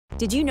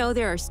Did you know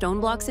there are stone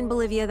blocks in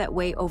Bolivia that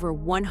weigh over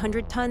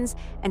 100 tons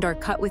and are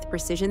cut with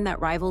precision that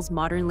rivals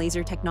modern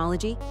laser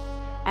technology?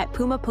 At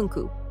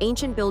Pumapunku,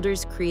 ancient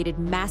builders created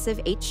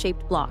massive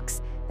H-shaped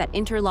blocks that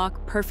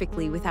interlock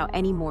perfectly without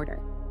any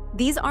mortar.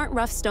 These aren't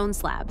rough stone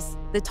slabs.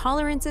 The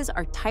tolerances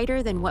are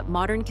tighter than what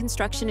modern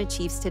construction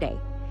achieves today.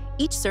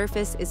 Each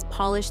surface is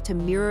polished to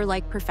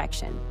mirror-like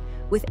perfection,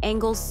 with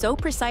angles so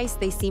precise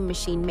they seem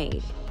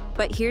machine-made.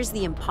 But here's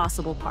the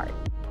impossible part.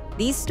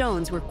 These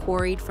stones were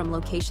quarried from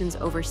locations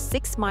over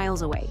 6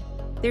 miles away.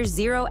 There's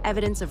zero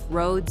evidence of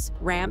roads,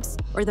 ramps,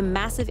 or the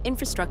massive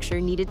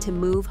infrastructure needed to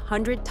move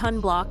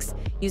 100-ton blocks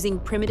using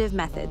primitive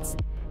methods.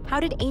 How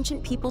did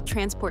ancient people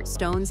transport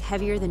stones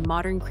heavier than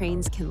modern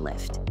cranes can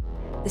lift?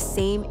 The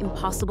same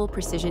impossible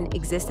precision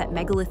exists at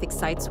megalithic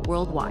sites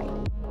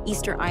worldwide: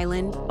 Easter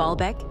Island,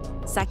 Baalbek,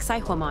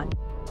 Sacsayhuaman,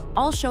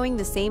 all showing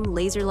the same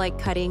laser-like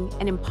cutting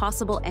and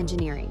impossible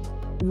engineering.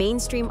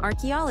 Mainstream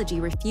archaeology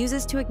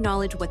refuses to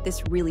acknowledge what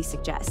this really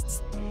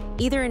suggests.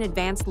 Either an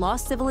advanced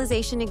lost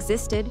civilization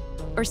existed,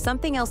 or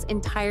something else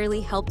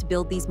entirely helped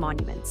build these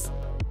monuments.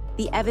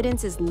 The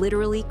evidence is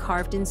literally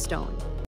carved in stone,